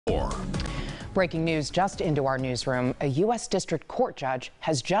Breaking news just into our newsroom. A U.S. District Court judge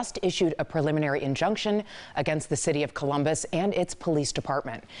has just issued a preliminary injunction against the city of Columbus and its police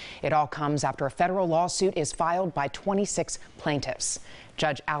department. It all comes after a federal lawsuit is filed by 26 plaintiffs.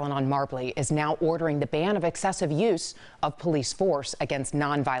 Judge Alan Marbley is now ordering the ban of excessive use of police force against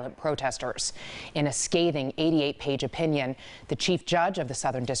nonviolent protesters. In a scathing 88-page opinion, the chief judge of the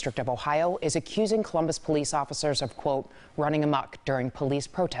Southern District of Ohio is accusing Columbus police officers of, quote, running amok during police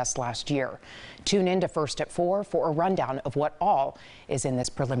protests last year. Tune in to First at 4 for a rundown of what all is in this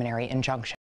preliminary injunction.